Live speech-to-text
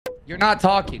You're not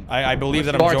talking. I believe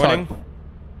that I'm joining.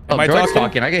 Am I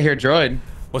talking? I can hear Droid.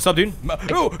 What's up, dude?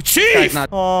 Oh, Chief! Yeah,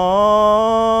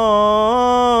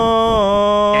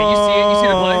 you see it? You see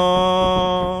the play?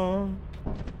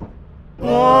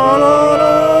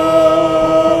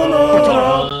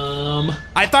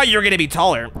 I thought you were gonna be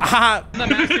taller. I'm the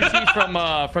Master Chief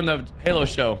from the Halo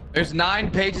show. There's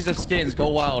 9 pages of skins. Go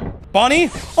wild. Bonnie?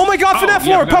 Oh my God! FNAF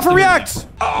floor. Puffer reacts.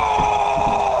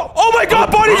 Oh my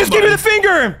God! Bonnie just gave me the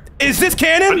finger. Is this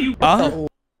canon? No,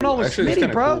 it's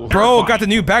Smitty, bro. Bro got the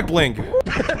new back bling.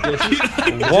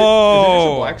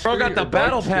 Whoa. Bro got the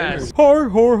battle pass.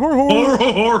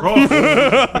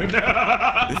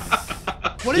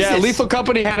 What is this? Lethal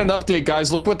Company had an update,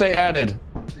 guys. Look what they added.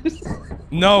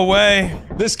 No way.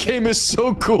 This game is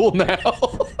so cool now.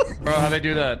 Bro, how'd they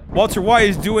do that? Walter White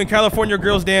is doing California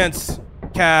Girls Dance.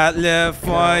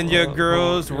 California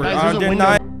Girls were on their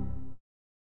night.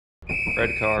 Red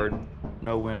card.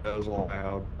 No windows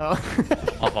allowed.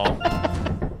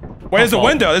 Wait, there's a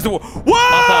window. There's a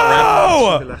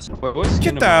whoa!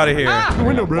 Get that out of here. The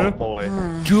window, bro.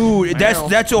 Dude,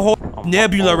 that's a whole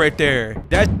nebula right there.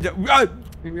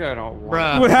 Maybe I don't want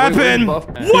Bruh. What happened?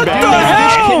 What the You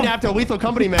hell? kidnapped a Lethal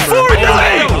Company member.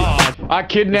 I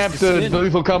kidnapped the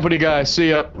Lethal Company guy.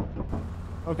 See ya.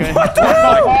 Okay. What the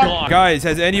hell? Guys,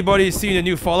 has anybody seen the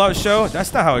new Fallout show?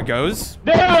 That's not how it goes.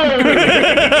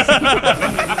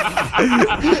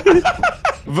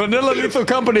 Vanilla Lethal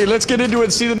Company. Let's get into it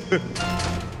and see them.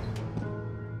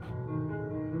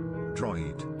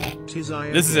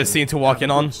 This is a scene to walk in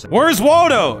on. Where's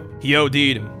Waldo? He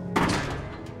OD'd.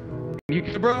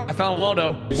 Bro, I found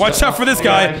Waldo. Watch out for this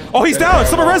guy. Oh, he's down.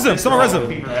 Someone res him. Someone res him.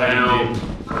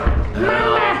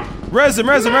 Res him.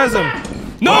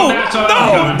 No!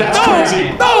 That's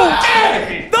crazy. No!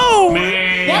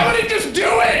 Why would he just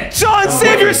do it? John,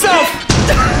 save yourself!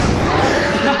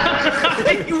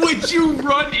 Would you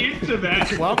run into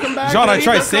that? Welcome back. John, I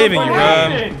tried saving you,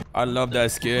 bro. I love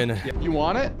that skin. You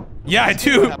want it? Yeah, I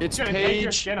do. It's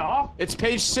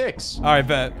page 6. All right,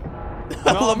 bet.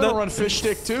 No, I'm gonna run fish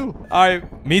stick too. All right,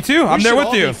 me too. I'm there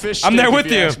with you. I'm there with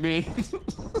you.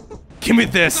 Give me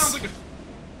this.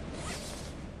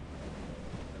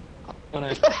 Whoa!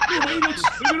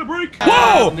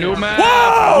 New map.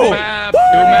 Whoa! New map. New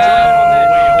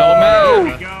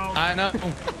map. I know.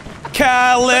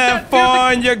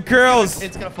 California girls.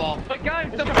 It's gonna fall. But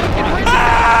guys,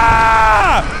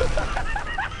 Ah!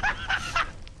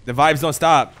 The vibes don't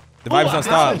stop. The vibes don't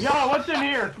stop. Yo, what's in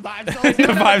here? The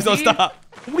vibes don't stop.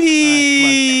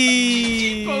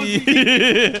 Wee.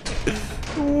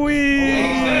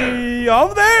 Wee.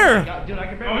 I'm there. Dude, I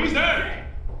can oh, he's there.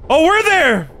 Oh, we're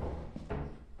there.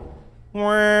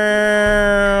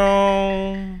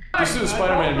 Wow. This is a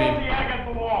Spider-Man meme.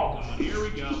 Here we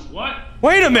go. What?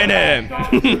 Wait a minute.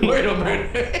 Wait a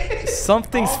minute.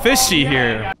 Something's fishy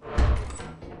here.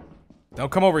 Don't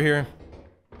come over here.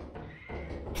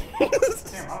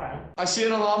 I see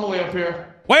an anomaly up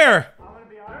here. Where?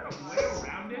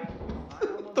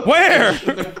 Where?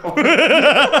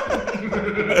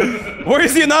 Where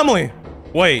is the anomaly?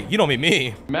 Wait, you don't mean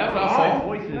me. Map not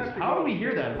fall. How do we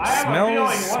hear them?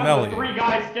 Smells smelly.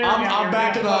 I'm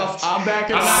backing off. I'm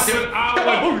backing off.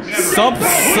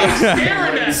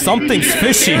 Something's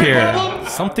fishy here.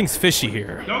 Something's fishy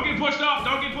here. Don't get pushed up.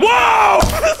 Don't get pushed Whoa!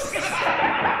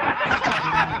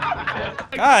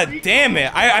 God damn it.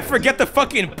 I forget the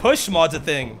fucking push mod's a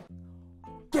thing.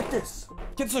 Get this.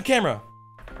 Get this on camera.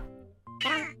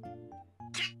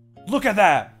 Look at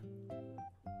that.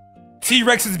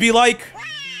 T-Rexes be like.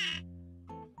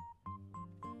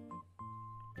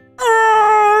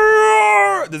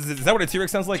 Is that what a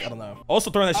T-Rex sounds like? I don't know. Also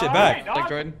throwing that shit back. Like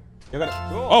Jordan.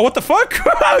 Oh, what the fuck?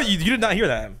 you did not hear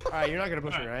that. Alright, you're not gonna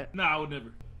push me, right? No, I would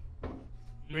never.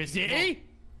 Risky?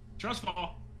 Trust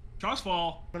fall. Trust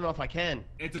fall. I don't know if I can.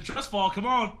 It's a trust fall. Come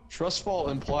on. Trust fall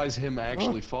implies him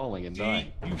actually falling and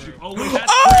dying. You should always.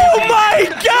 Oh my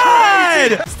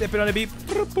god! Stepping on the beat.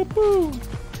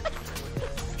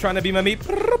 Trying to be my meat.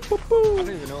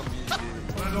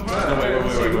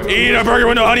 Eat a burger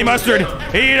with no honey mustard.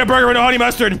 Eat a burger with no honey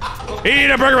mustard.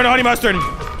 Eat a burger with no honey mustard.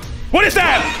 What is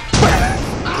that?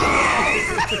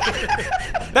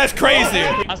 That's crazy.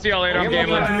 I'll see y'all later. I'm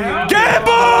gambling.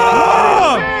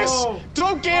 Gamble!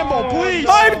 Don't gamble, please.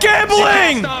 I'm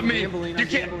gambling. Stop me. You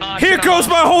can't. Here goes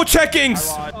my whole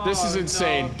checkings. This is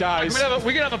insane, guys.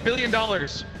 We could have $1 billion.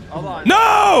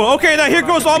 No! Okay, now here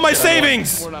goes all my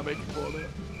savings. We're not making fun of it.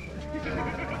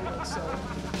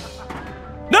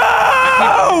 No!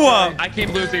 I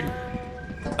keep losing.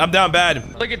 I'm down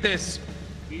bad. Look at this.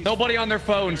 Nobody on their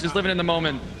phones, just living in the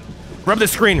moment. Rub the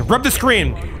screen. Rub the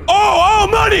screen. Oh,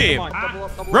 money!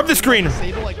 Rub the screen.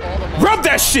 Rub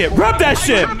that shit. Rub that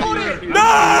shit.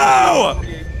 No!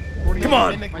 Come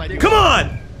on. Come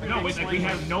on. No, wait, like, we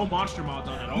have no monster mods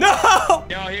on at all. No!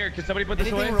 Yo, here, can somebody put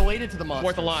this away? Anything related to the monster.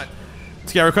 Worth a lot.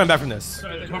 Yeah, we're coming back from this.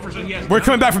 We're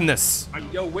coming back from this.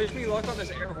 Yo, wish me luck on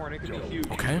this air horn. It could be huge.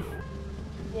 Okay.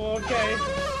 Okay.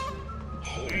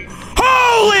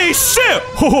 Holy shit!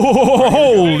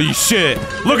 Holy shit!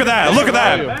 Look at that! Look at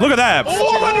that! Look at that!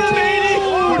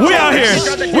 We out here!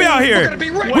 We out here!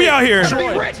 We out here!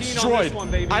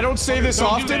 Droid, I don't say this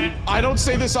often. I don't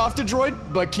say this often, Droid,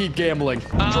 but keep gambling.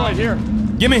 Droid, here.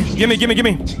 Gimme! Gimme! Gimme!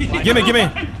 Gimme! Gimme! Gimme!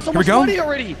 Here we go. Money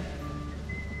already.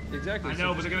 Exactly. I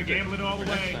know, but they're gonna gamble it all the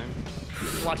way.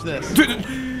 Watch this.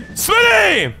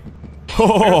 Smitty!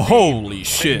 Oh, holy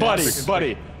shit!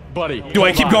 Buddy. Do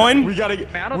I keep going? We gotta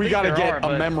get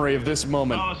a memory of this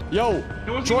moment. Yo,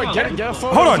 Droid, get a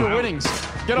photo Hold of on. your winnings.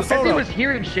 Get a I think he photo. was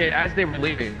hearing shit as they were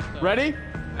leaving. Ready?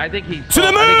 I think he To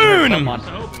the moon!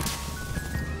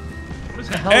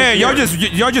 Hey,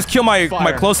 y'all just kill my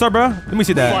close-up, bro. Let me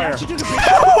see that. Fire.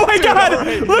 Oh my god!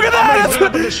 Look at that!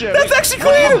 That's actually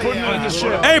clean!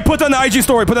 Hey, put on the IG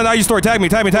story. Put on the IG story. Tag me.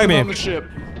 On the ship.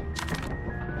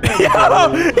 Look at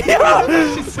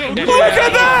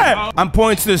that! I'm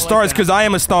pointing to the stars because I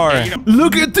am a star.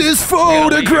 Look at this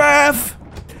photograph.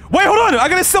 Wait, hold on. I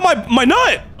gotta sell my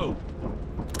nut.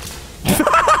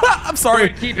 I'm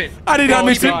sorry. Keep it. I did not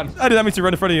mean to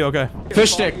run in front of you. Okay.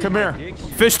 Fish stick, come here.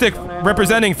 Fish stick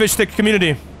representing fish stick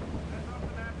community.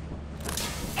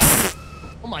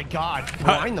 Oh my god.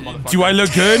 Grind the motherfucker. Do I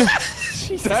look good?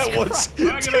 That was,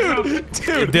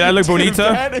 dude. Did I look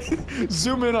bonita?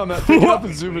 Zoom in on that. Pick it up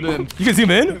and zoom it in. You can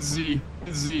zoom in. Z.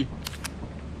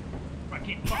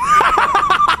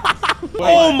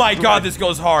 Oh my god, this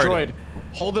goes hard. Droid,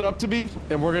 hold it up to me,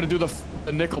 and we're gonna do the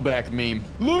Nickelback meme.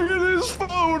 Look at this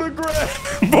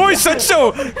photograph. Boy, such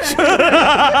so.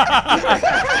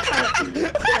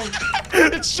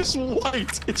 It's just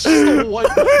white. It's just a white.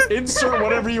 Insert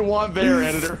whatever you want there,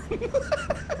 editor.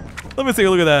 Let me take a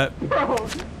look at that.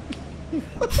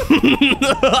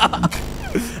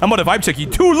 I'm gonna vibe check you.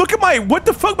 Dude, look at what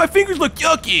the fuck? My fingers look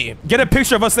yucky. Get a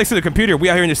picture of us next to the computer. We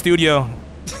out here in the studio.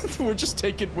 we're just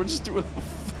doing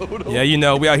a photo. Yeah, you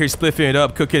know, we out here spliffing it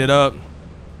up, cooking it up.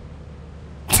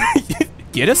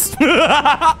 Get us?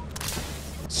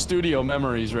 Studio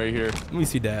memories right here. Let me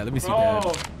see that. Let me see Oh,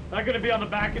 that. not gonna be on the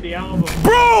back of the album.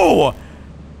 Bro!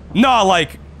 Nah,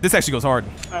 like, this actually goes hard.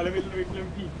 Let me peek.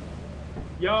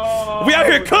 Yo. We out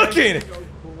here cooking!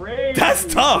 Crazy. That's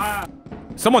tough. Wow.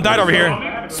 Someone died over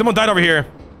here. Someone died over here.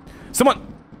 Someone.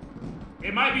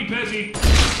 It might be busy.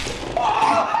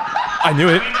 I knew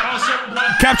it. Also,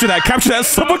 blood. Capture that. Capture that.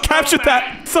 Someone captured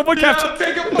that. Someone captured.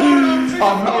 Take a photo.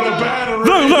 I'm out of battery.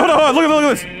 Look at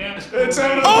this. It's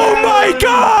out of Oh my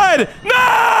god!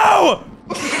 No!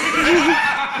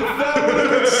 That would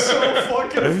have been so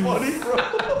fucking funny, bro.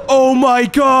 Oh my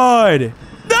god!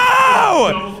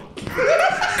 No!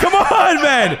 Come on,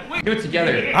 man! Do it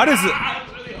together. How does it?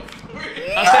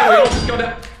 I say we all just go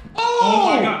down.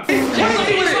 Oh my god.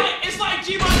 It's like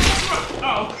G-Mon.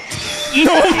 Oh.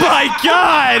 Oh my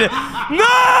god!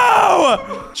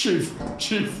 No! Chief,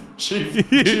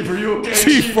 are you okay?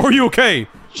 Chief, are you okay?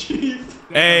 Chief.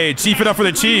 Hey, chief it up for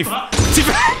the chief. Chief.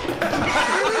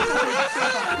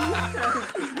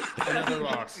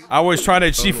 I was trying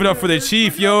to chief it up for the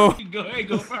chief, yo. Go ahead,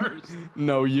 go first.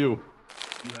 No, you.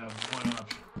 You have one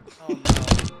option.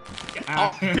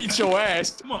 I'll beat your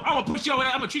ass. Come on, I'm gonna put your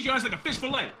ass. I'm gonna treat your ass like a fish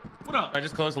fillet. What up? I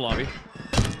just closed the lobby.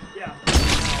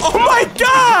 Oh my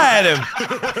god!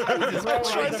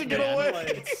 Tries to get away.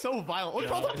 It's so violent. Look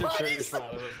at all the bodies. Look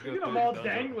at them all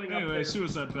dangling up Anyway, there.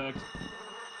 suicide pact.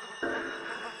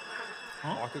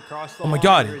 Walk across the Oh my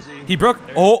god. He broke.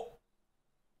 Oh.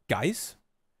 Guys?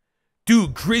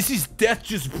 Dude, Grizzly's death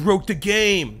just broke the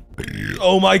game.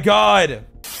 Oh my god.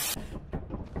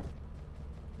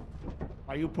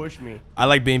 Why you push me? I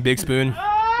like being Big Spoon.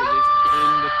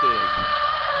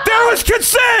 There was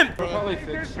consent!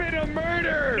 There's been a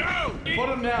murder. No! Put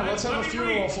him down. Let's have a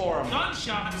funeral for him.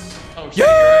 Gunshots. Oh shit.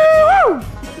 Yeah!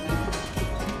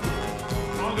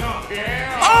 Oh god.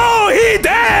 Yeah. Oh, he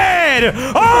dead!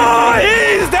 Oh,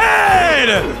 he's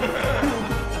dead!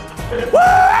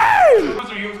 Woo! What's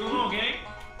going on, gang?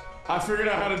 I figured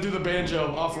out how to do the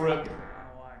banjo off rip.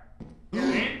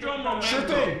 Sure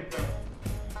thing.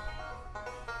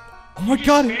 Oh my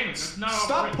god.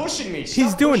 Stop pushing me.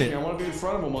 He's doing it. I want to be in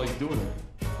front of him while he's doing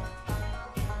it.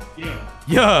 Yeah.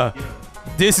 Yeah.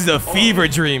 This is a fever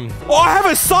dream. Oh, I have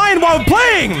a sign while I'm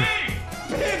playing!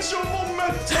 Banjo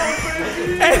momentum,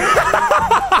 baby!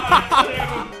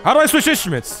 How do I switch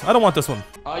instruments? I don't want this one.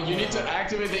 You need to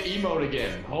activate the emote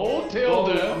again. Hold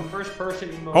tilde. First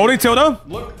person. Holding tilde?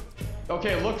 Look.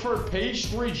 Okay, look for page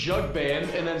 3 jug band,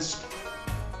 and then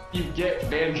you get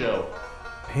banjo.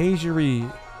 Pagery.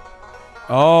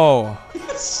 Oh.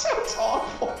 This sounds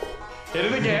awful. Hit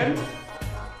it again.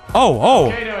 Oh.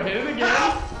 Okay, now hit it again.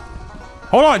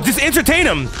 Hold on, just entertain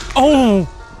him. Oh.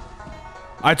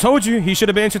 I told you he should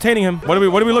have been entertaining him. What are we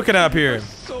looking at up here?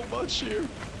 So much here.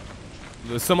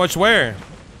 There's so much where?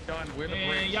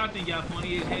 Man, y'all think y'all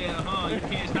funny as hell, huh? You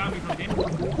can't stop me from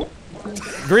getting.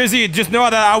 Grizzy, just know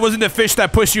that I wasn't the fish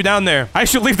that pushed you down there. I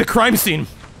should leave the crime scene.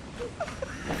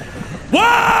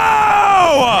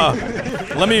 Whoa!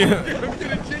 Let me.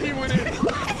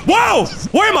 Whoa!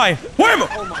 Where am I? Where am I?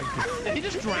 Oh my god. Did he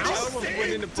just drown?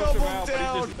 Went in to push him out, but he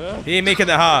just... He ain't making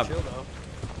the hop.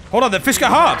 Hold on, the fish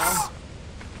got hops.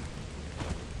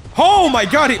 Oh my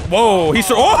god, whoa, he's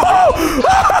so. Oh!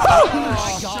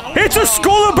 It's a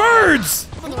skull of birds!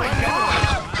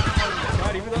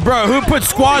 Bro, who put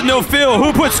squad no fill?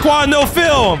 Who put squad no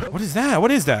fill? What is that?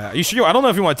 What is that? Are you sure? I don't know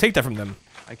if you want to take that from them.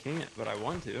 I can't, but I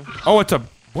want to. Oh, it's a.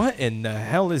 What in the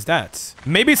hell is that?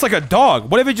 Maybe it's like a dog.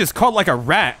 What if it just caught like a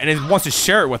rat and it wants to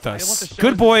share it with us?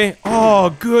 Good boy.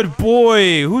 Oh, good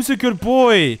boy. Who's a good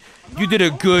boy? You did a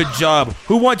good job.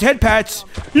 Who wants head pats?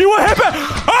 You want head pats?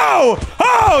 Oh!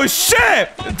 Oh, shit!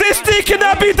 This thing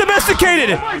cannot be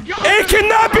domesticated! It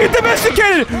cannot be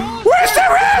domesticated! We're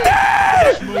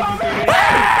surrounded!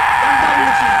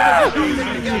 Ah!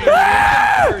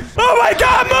 Ah! Oh my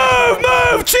god, move!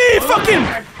 Move! Chief! Fucking...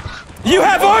 You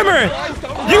have armor!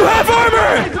 You have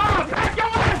armor!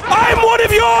 I'm one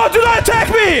of y'all! Do not attack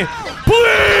me!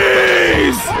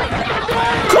 Please!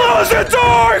 Close the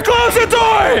door! Close the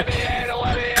door!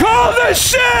 Call the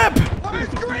ship!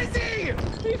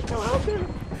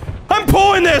 I'm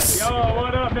pulling this! Yo,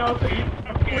 what up, Nelson?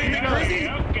 Okay.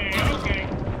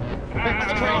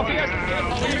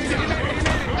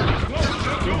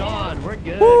 We're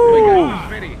good. Woo!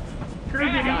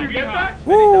 Crazy, did you get that?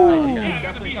 Woo! He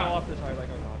definitely fell off the side like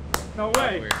I thought. No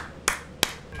way.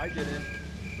 I didn't.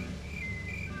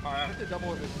 Alright, I have to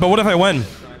double it this But what if I win?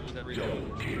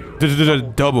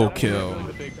 time. Double kill.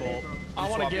 I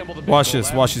want to gamble the big Watch bull.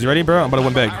 this. Watch this. You ready, bro? I'm about to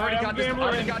win big. I already got this. I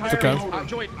already got this. It's okay.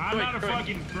 I'm not a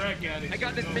fucking crack addict. I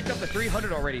got this picked up to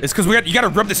 300 already. It's because you gotta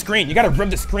rub the screen. You gotta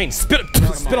rub the screen. Spit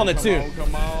on it too.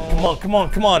 Come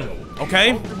on.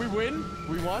 Okay? Did we win?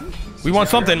 We won? We want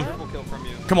something. Triple kill from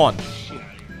you. Come on.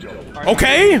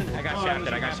 Okay? I got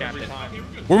shafted. I got shafted.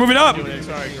 We're moving up.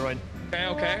 Sorry, Droid.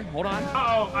 Okay. Hold on.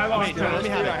 Uh-oh, I lost Let me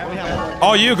have it. Let me have it.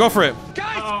 Oh, you go for it.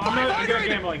 Guys, I'm gonna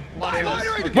gambling.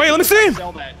 500. Wait, let me see.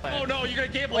 Sell that. Oh no, you're gonna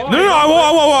gamble. No, I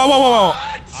won't.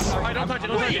 Alright, don't touch it.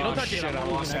 Don't touch it.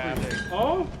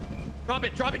 Oh? Drop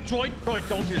it, droid,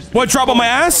 don't do this. What, drop on my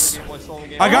ass?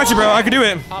 I got you, bro. I can do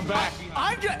it. I'm back.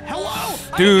 Hello.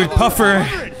 Dude, Puffer,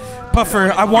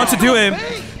 I want to do it.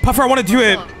 Puffer, I want to do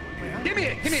it. Give me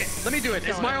it. Let me do it.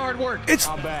 It's my hard work.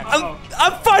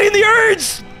 I'm fighting the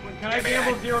urge. Can I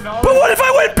gamble $0? But what if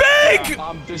I win big?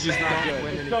 This is not good.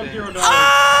 It's still $0.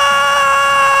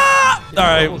 Ah! All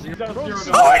right. It's still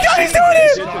 $0. Oh my God, he's doing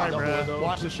it! Sorry, bro.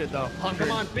 Watch this shit though.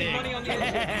 Come on, big money on the other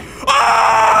side.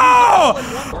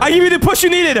 Oh! I give you the push you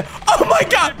needed. Oh my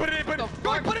God! Put it in.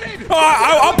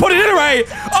 Oh, I'll put it in right.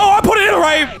 Oh, I'll put it in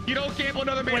right. You don't gamble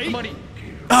another man's money.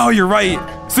 Oh, you're right.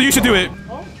 So you should do it.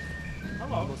 Hello.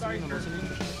 Sorry.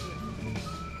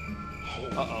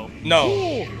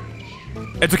 No.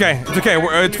 It's okay. It's okay.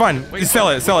 It's fine. Just sell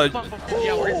it. Sell it. Yeah,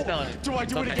 we're gonna sell it. Do I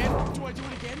do it again?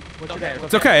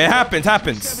 It's okay. It happens.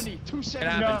 270. It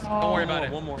happens. Don't worry about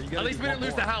it. One more. You At gotta least do we one didn't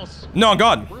lose the more. house. No,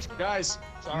 God. Guys,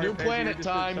 Sorry, new Paige, planet you just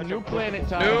did time. such New a- planet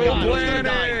time. New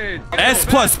planet. S++.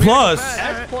 S++.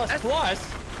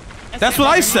 That's what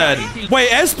I said. Wait,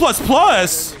 S++.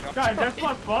 Guys, that's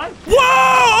not fun. Whoa!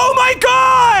 Oh my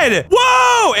God!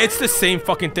 Whoa! It's the same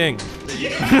fucking thing.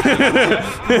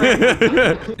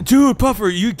 Dude, Puffer, are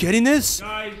you getting this?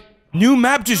 Guys, New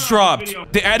map just dropped.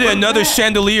 They added another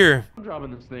chandelier. I'm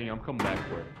dropping this thing. I'm coming back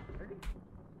for it.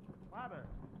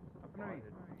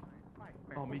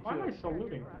 Oh, me Why am I too.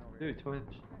 saluting? Dude, Twitch.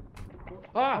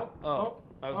 Ah! Oh.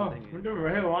 I was Oh, thinking. we're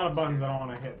hitting a lot of buttons I don't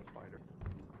want to hit.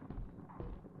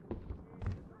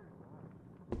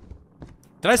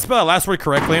 Did I spell that last word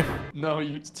correctly? No,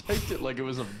 you typed it like it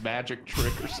was a magic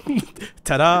trick or something.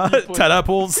 Ta-da! Ta-da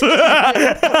pulls.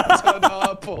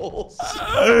 Ta-da, pulls.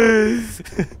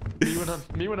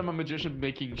 Me when I'm a magician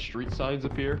making street signs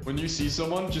appear. When you see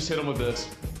someone, just hit them with this.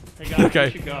 Hey guys, Okay.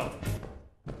 we should go.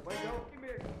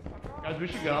 Guys, we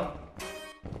should go.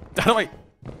 How do I?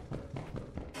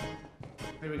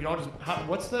 Maybe we can all just.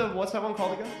 What's that one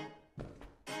called again?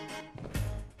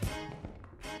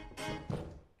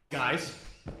 Nice.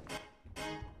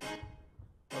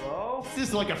 Hello? This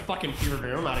is like a fucking fever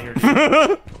dream. I'm out of here,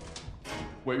 dude.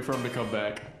 Wait for him to come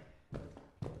back.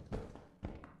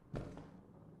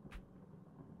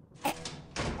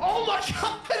 Oh my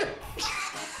god!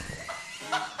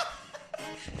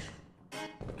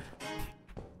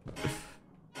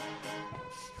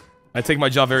 I take my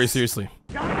job very seriously.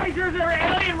 Guys, there's an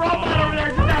alien robot over there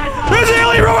tonight. There's an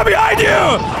alien robot behind you!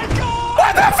 Oh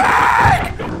what the fuck?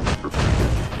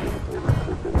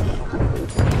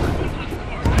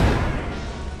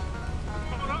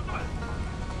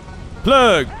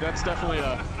 Plug. That's definitely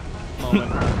a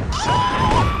moment.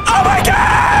 Oh my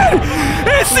god!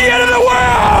 It's the end of the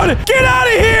world! Get out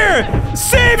of here!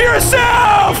 Save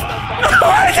yourself! Oh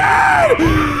my god!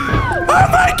 Oh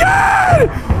my god!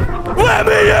 Let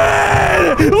me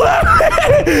in! Let me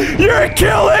in! You're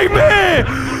killing me!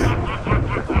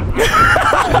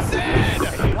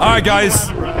 Alright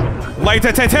guys. Like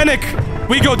the Titanic,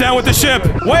 we go down with the ship.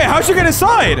 Wait, how'd you get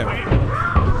inside?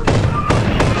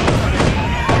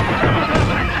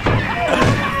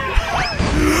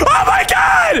 Oh my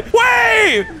god!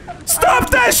 Wait! Stop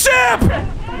that ship!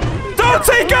 Don't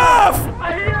take off!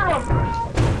 I hear him.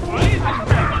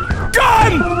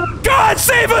 God! God,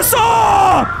 save us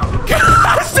all!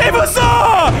 God, save us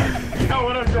all! Oh,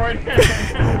 what a droid.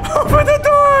 Open the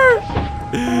door!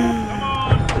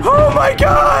 Oh my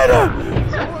god!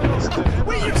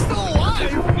 Wait, you're still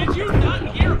alive? Did you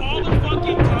not hear all the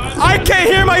fucking time? I can't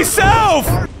hear myself!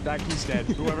 That key's dead.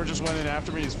 Whoever just went in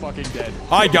after me is fucking dead.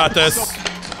 I got this.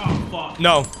 Oh, fuck.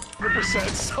 No. 100%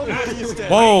 somebody is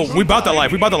dead. Whoa, we bought the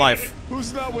life. We bought the life.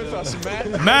 Who's not with us, Matt?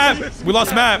 Matt! We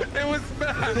lost Matt. It was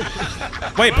bad.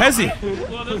 Wait, Pezzy.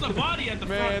 Well, there's a body at the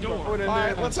Man, front door.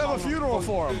 alright, let's have a funeral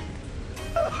for him.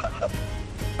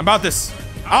 About this.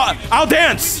 I'll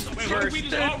dance! Wait, we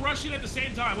just all rush in at the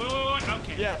same time. Wait.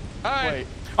 Okay. Yeah. Alright. Wait.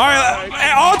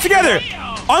 Alright, all together!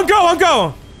 On go, on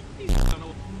go!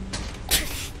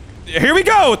 Here we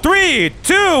go! 3,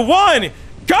 2, 1,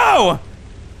 go!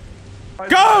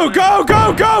 Go, go,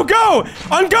 go, go, go!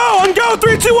 On go!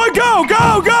 3, 2, 1, go!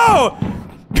 Go, go!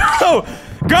 Go!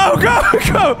 Go, go,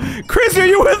 go! Chris, are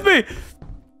you with me?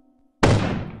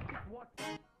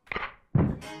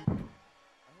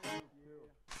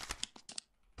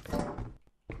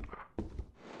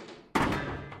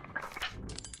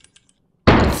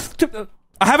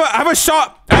 I have a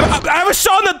shot. I have a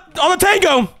shot on the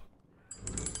tango.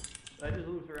 I just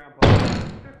looped around.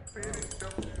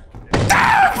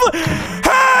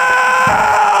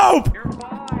 Help! You're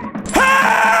fine.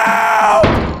 Help!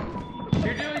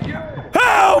 You're doing good.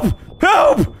 Help!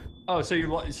 Help! Oh, so you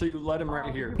let him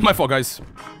right here. My fault, guys.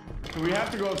 We have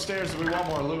to go upstairs if we want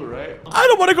more loot, right? I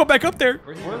don't want to go back up there.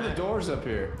 Where are the doors up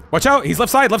here? Watch out. He's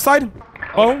left side. Left side.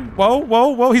 Whoa, whoa, whoa,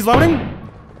 whoa. He's loading.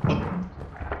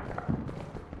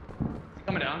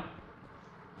 Coming down.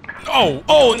 Oh,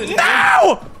 oh,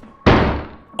 no!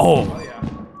 Oh.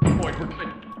 Boy, we're good.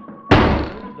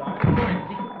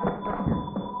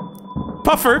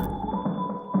 Puffer.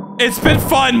 It's been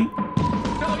fun.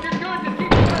 No, you're good. Just keep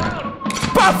going around.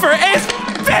 Puffer, it's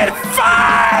been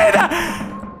fun!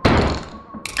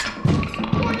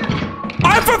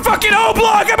 I'm from fucking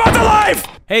O-Block. I'm about to life.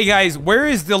 Hey, guys, where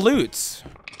is the loot?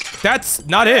 That's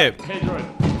not it. Hey, droid.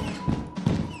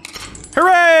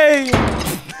 Hooray!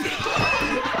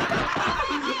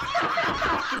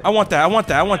 I want that. I want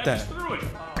that. I want that. Through it.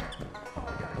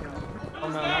 Oh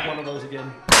no, not one of those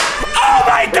again. Oh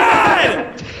my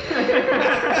god!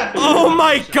 Oh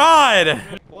my god!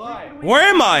 Where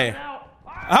am I?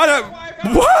 How do?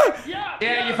 What?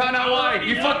 Yeah, you found out why.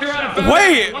 You fucked around and found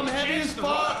Wait! out.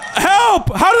 Help!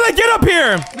 How did I get up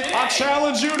here? I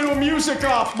challenge you to a music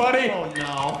off, buddy. Oh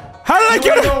no. How did I You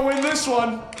get wanna up? go win this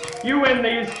one? You win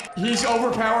these. He's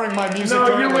overpowering my music. No,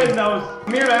 you currently. win those.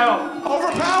 Mirror out.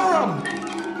 Overpower him!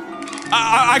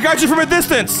 I got you from a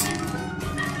distance.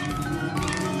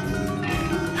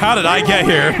 How did I get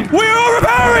here? We're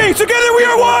overpowering! Together we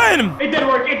are one! It didn't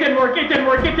work. It didn't work. It didn't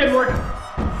work. It didn't work.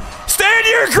 Stand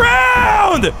your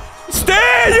ground!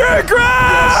 Stand your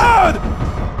ground!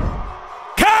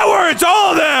 Cowards,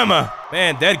 all of them!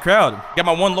 Man, dead crowd. Got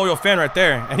my one loyal fan right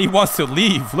there, and he wants to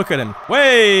leave. Look at him.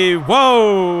 Way,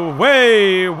 whoa,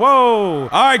 way, whoa.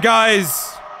 All right,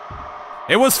 guys.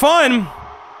 It was fun.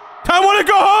 I want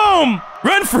to go home.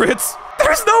 Run for it.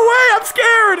 There's no way. I'm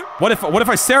scared. What if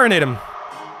I serenade him?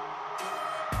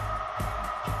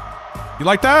 You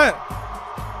like that?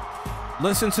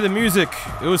 Listen to the music.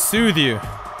 It will soothe you.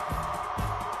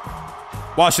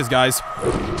 Watch this, guys.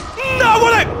 No,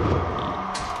 what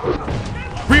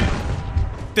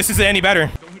this isn't any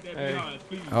better. Don't hit that behind,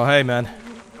 please. Oh, hey, man.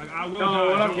 Like, I will No,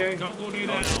 what up, gang? Don't go near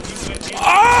that.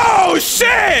 Oh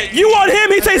shit! You want him?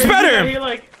 He tastes He better.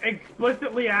 like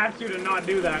explicitly asked you to not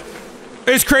do that.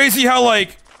 It's crazy how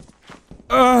like,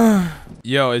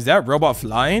 yo, is that robot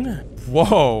flying?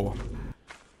 Whoa.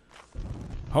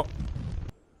 Oh.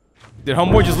 Did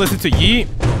homeboy just listen to Yeet?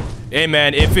 Hey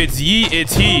man, if it's Yeet,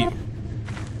 it's he.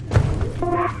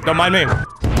 Don't mind me.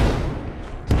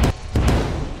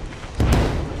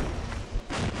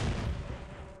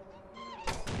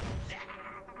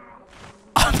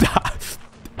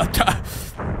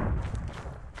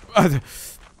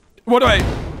 What do I?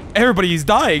 Everybody's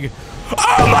dying.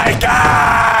 Oh my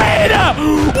god!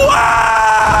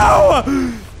 Wow!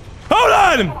 Hold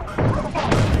on!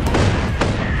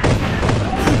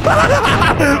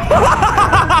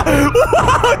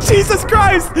 Whoa, Jesus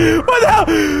Christ! What the hell?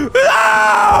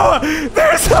 No!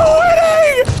 There's no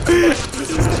winning!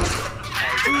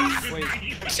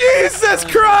 Jesus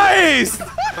Christ!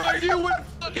 You went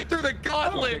fucking through the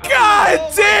gauntlet.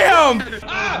 God damn!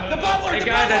 Ah, the butler. Hey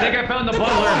guys, I think I found the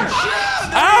butler.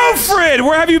 Alfred,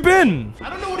 where have you been? I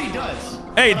don't know what he does.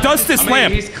 Hey, dust this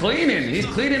lamp. He's cleaning. He's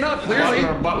cleaning up, clearly.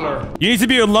 Butler. You need to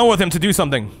be alone with him to do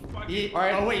something. Oh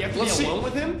wait, you have to be alone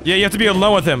with him? Yeah, you have to be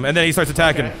alone with him, and then he starts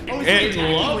attacking.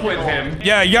 In love with him.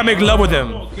 Yeah, you gotta make love with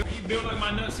him. You build like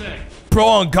my nutsack. Bro,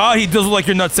 on God, he does look like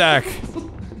your nutsack.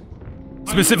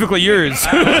 Specifically yours.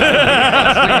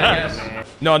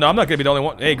 No, I'm not gonna be the only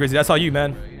one. Hey, Grizzly, that's all you,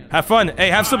 man. Have fun. Hey,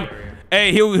 have some.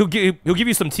 Hey, he'll give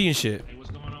you some tea and shit.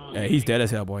 Yeah, he's dead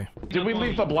as hell, boy. Did we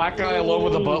leave the black guy alone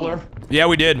with the butler? Yeah,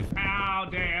 we did. Ow,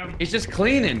 damn. He's just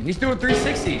cleaning. He's doing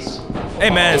 360s. Hey,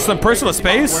 man, some personal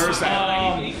space. Where's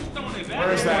that? He's throwing it back.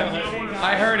 Where's that?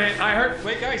 I heard it. I heard.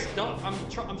 Wait, guys, don't.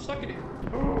 I'm stuck in it.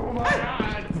 Oh my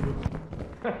god.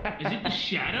 Is it the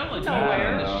shadow? Like,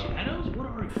 where? The shadows? What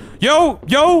are you?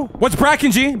 Yo, what's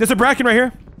Bracken, G? There's a Bracken right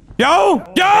here. Yo!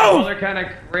 They're kind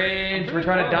of cringe. We're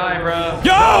trying to die, bro.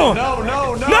 Yo! No! No!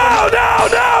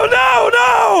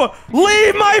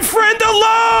 Leave my friend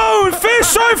alone!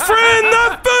 Fish our friend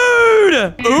the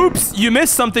food! Oops, you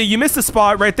missed something. You missed a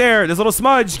spot right there. There's a little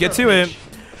smudge. Get to it.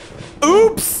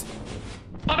 Oops!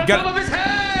 On the top of his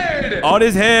head! On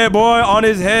his head, boy. On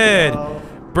his head.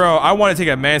 Bro, I want to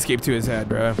take a manscape to his head,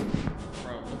 bro.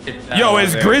 Yo,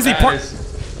 is Grizzly part?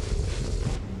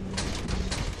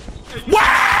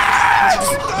 What?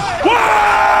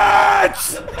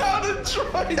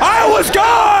 I was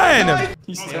gone!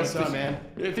 He's testing, man.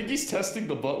 I think he's testing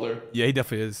the butler. Yeah, he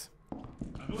definitely is.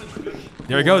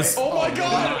 There he goes. Oh my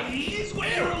god! He's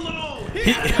where alone?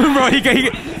 Bro, he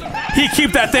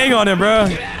keep that thing on him, bro.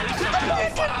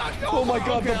 Oh my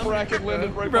god, the bracket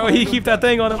landed right Bro, he keep that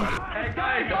thing on him. Hey,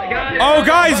 guys. Oh,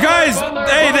 guys.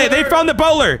 Hey, they found the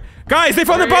butler. Guys, they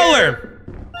found the butler.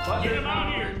 Get him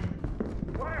out here.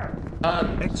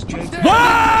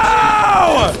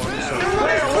 Whoa!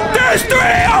 There's 3!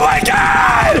 Oh my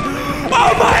god!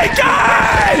 Oh my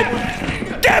god!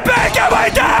 Get back! Oh my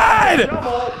god!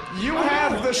 You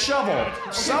have the shovel.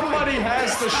 Somebody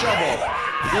has the shovel.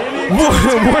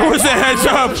 Where was the heads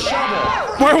up?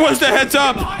 Where was the heads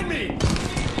up?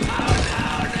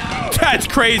 That's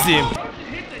crazy.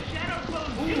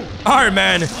 Alright,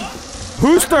 man.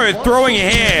 Who started throwing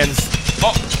hands?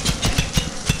 Oh.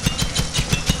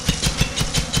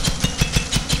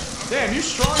 Damn, you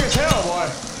strong as hell, boy.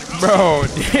 Bro,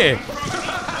 yeah.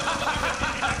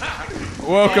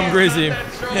 Welcome, Grizzy.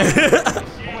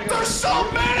 There's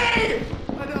so many!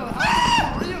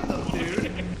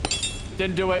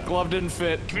 Didn't do it. Glove didn't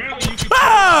fit.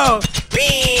 Oh!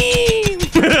 Beam!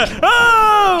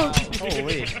 Oh!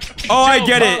 Holy. Oh, I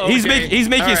get it. He's okay.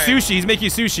 making All right. sushi. He's making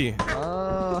sushi.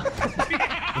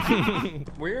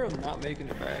 We're not making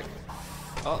it back.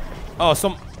 Oh,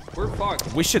 some. We're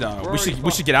fucked. We should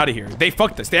get out of here. They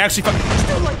fucked us. They actually fucked.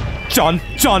 John.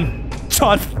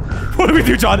 What do we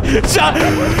do, John? John.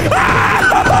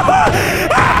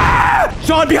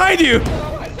 John, behind you.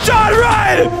 John,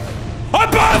 run!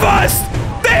 Above us!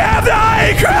 They have the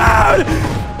high ground!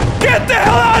 Get the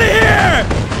hell out of here!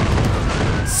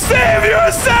 Save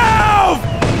yourself!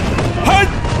 A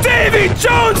Davy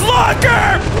Jones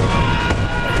locker!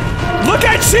 Look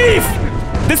at Chief!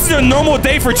 This is a normal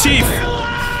day for Chief.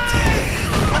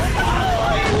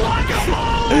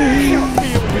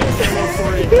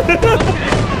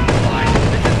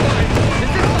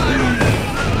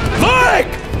 Look!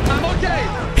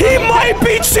 He might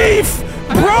be Chief!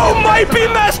 Bro might be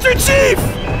Master Chief!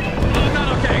 I'm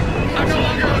not okay. I'm no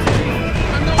longer okay.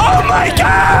 Oh my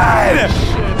god!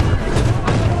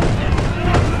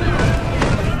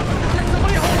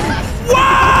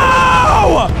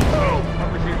 Wow!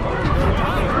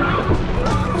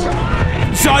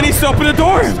 Johnny, open the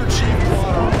door!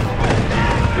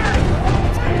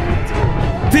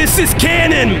 This is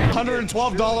canon.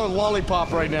 $112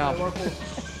 lollipop right now.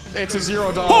 It's a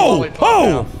 $0 Oh, lollipop.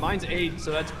 oh. Mine's 8,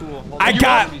 so that's cool. I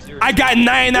got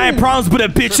 99 problems, but a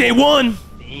bitch ain't one.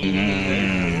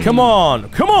 Come on,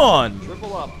 come on.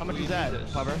 Triple up. How much is that?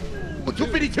 Cover.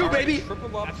 252, baby.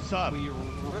 Triple up. That's what's up. We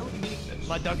really need this.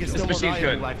 My duck is This still more machine's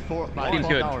valuable, good. like Machine's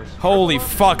good. $12. Holy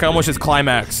fuck! I almost just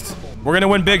climaxed. We're gonna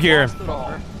win big here. Okay,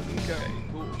 cool.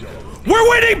 We're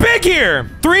winning big here.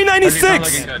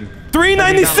 396.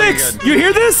 396. You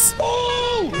hear this?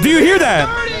 Do you hear that?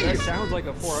 That sounds like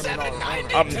a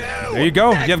 $400. There you go.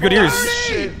 You have good ears.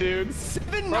 Shit, dude.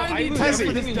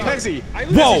 Pezzy. Pezzy.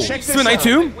 Whoa. Check this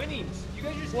 792. Winnings. You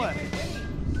guys just What? keep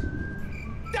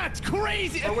winning. That's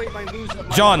crazy. Oh wait, my lose.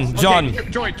 John.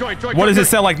 Droid. What does it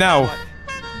sound like now?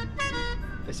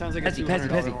 It sounds like a Pezzy, $200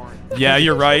 Pezzy. horn. Yeah,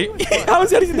 you're right. How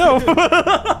is that even know? Don't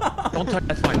touch.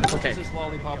 That's fine. That's okay. This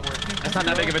lollipop work. That's not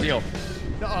that big of a deal.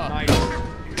 Nice.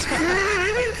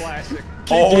 Classic.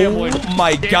 Oh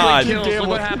my god. Kills. Look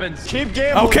what happens. Keep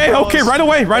gambling. Okay, fellas. okay, right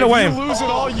away, right If away. you lose it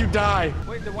all, you die.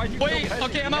 Wait, then why'd you Wait, kill Pezzy?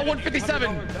 okay, I'm at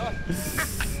 157.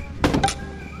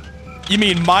 You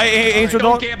mean my angel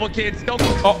Don't dog? gamble, kids. Don't.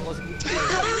 Let's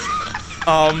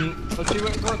see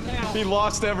what it's worth now. He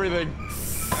lost everything.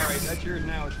 Alright, that's yours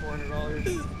now. It's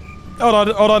 $400.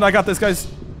 Hold on, I got this, guys.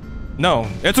 No,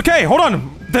 it's okay. Hold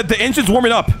on. The engine's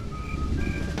warming up.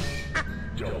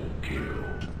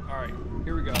 Alright,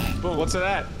 here we go. Boom. What's it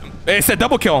at? It said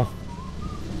double kill.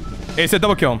 It said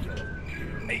double kill.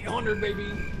 800, baby.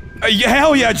 Yeah,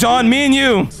 hell yeah, John. Me and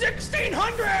you.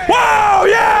 1600! Wow,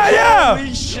 yeah.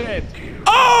 Holy shit.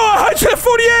 Oh,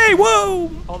 148. Whoa.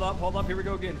 Hold up, here we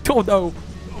go again. Oh no.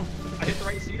 I hit the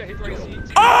right seat,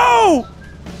 Oh.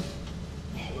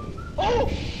 Oh!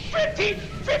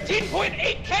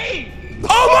 15.8K!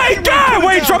 Oh my god.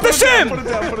 Wait, drop the ship. Put it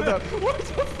down.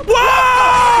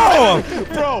 Whoa.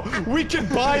 Bro, we can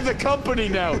buy the company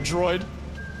now, droid.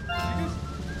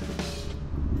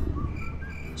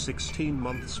 16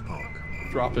 months, Spock.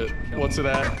 Drop it. What's it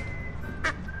at?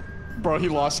 Bro, he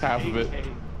lost half of it.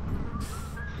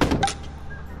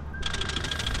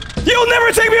 You'll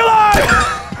never take me alive.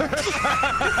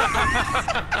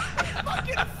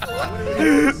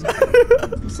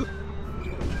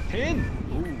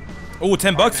 Oh,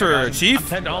 $10 for Chief.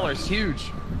 $10, huge.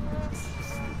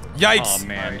 Yikes. Oh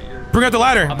man. Bring out the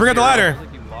ladder. Bring out the ladder.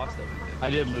 I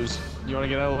did lose. You want to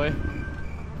get out of the way?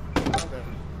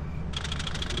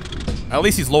 At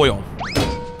least he's loyal.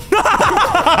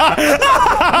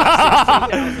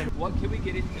 What can we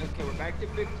get it? Okay, we're back to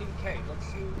 15K. Let's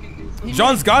see what we can do.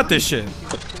 John's got this shit.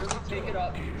 Take it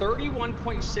up.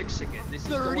 31.6 again. This is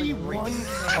 31.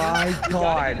 My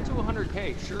God. Get to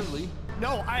 100K, surely.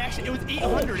 No, it was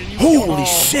 800 and you Holy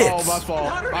shit. Oh, my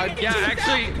fault. Yeah,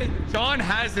 actually, John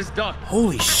has this duck.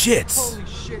 Holy shit. Holy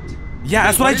shit. Yeah,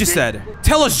 that's what I just said.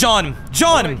 Tell us, John.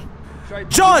 John,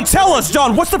 tell us,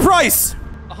 John. What's the price?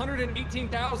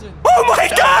 118,000. Oh my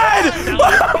god!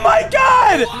 Oh my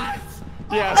god!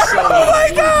 Yeah, so, Oh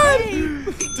my god!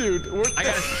 dude, I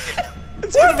gotta.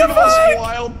 it's gonna be the most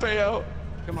wild payout.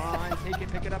 Come on, take it,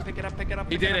 pick it up.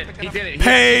 He did it. He did it. He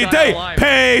Payday! got alive.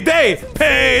 Payday!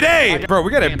 Payday! Bro,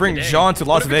 we gotta bring John to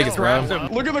Las Vegas, bro.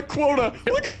 Look at the quota.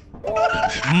 Look.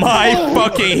 My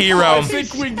fucking hero. I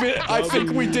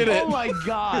think we did it. Oh my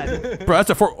god. Bro,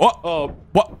 that's a four. Oh, Oh,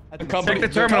 what? the company,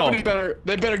 Check the terminal.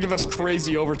 They better give us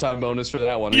crazy overtime bonus for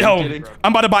that one. Are you Yo, kidding?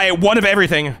 I'm about to buy one of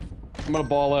everything. I'm gonna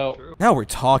ball out. Now we're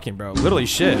talking, bro. Literally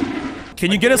shit.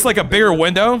 Can you get us like a bigger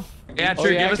window? Yeah, Oh,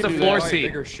 true. yeah, I Give us can the do floor that. seat.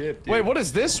 Bigger ship, dude. Wait, what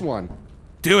is this one?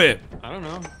 Do it. I don't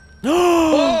know.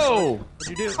 Whoa!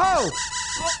 What'd you do? Oh!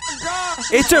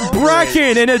 It's a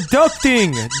bracken and a duck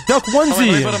thing. Duck Oh, wait, let me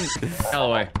onesie. put him hell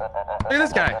away. Look at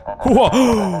this guy.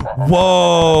 Whoa.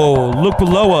 Whoa. Look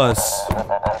below us.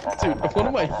 Dude, what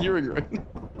am I hearing right now?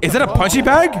 Is that a punchy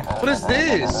bag? What is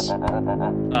this?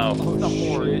 Oh.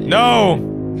 No.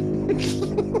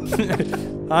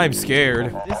 I'm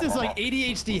scared. This is like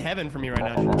ADHD heaven for me right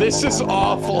now, dude. This is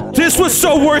awful. This was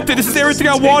so worth it. This is everything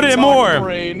I wanted and more.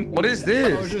 Brain. What is I was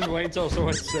this? just waiting until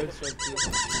someone said something.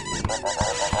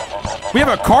 We have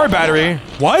a car battery.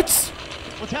 What?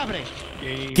 What's happening?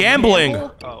 Gambling.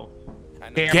 Oh.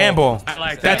 Gamble. I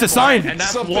like that. That's a sign. And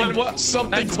that's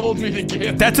Something told me to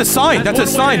gamble. That's a sign. That's a one way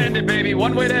to sign. end it, baby.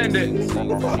 One way to end it.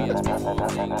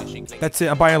 That's it.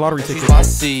 I'm buying a lottery ticket.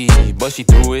 Bossy, but she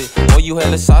threw it. Oh, you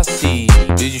hella saucy.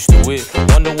 Did you stew it?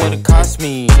 Wonder what it cost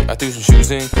me. I threw some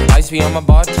shoes in. Ice be on my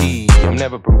body. I'm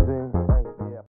never broke.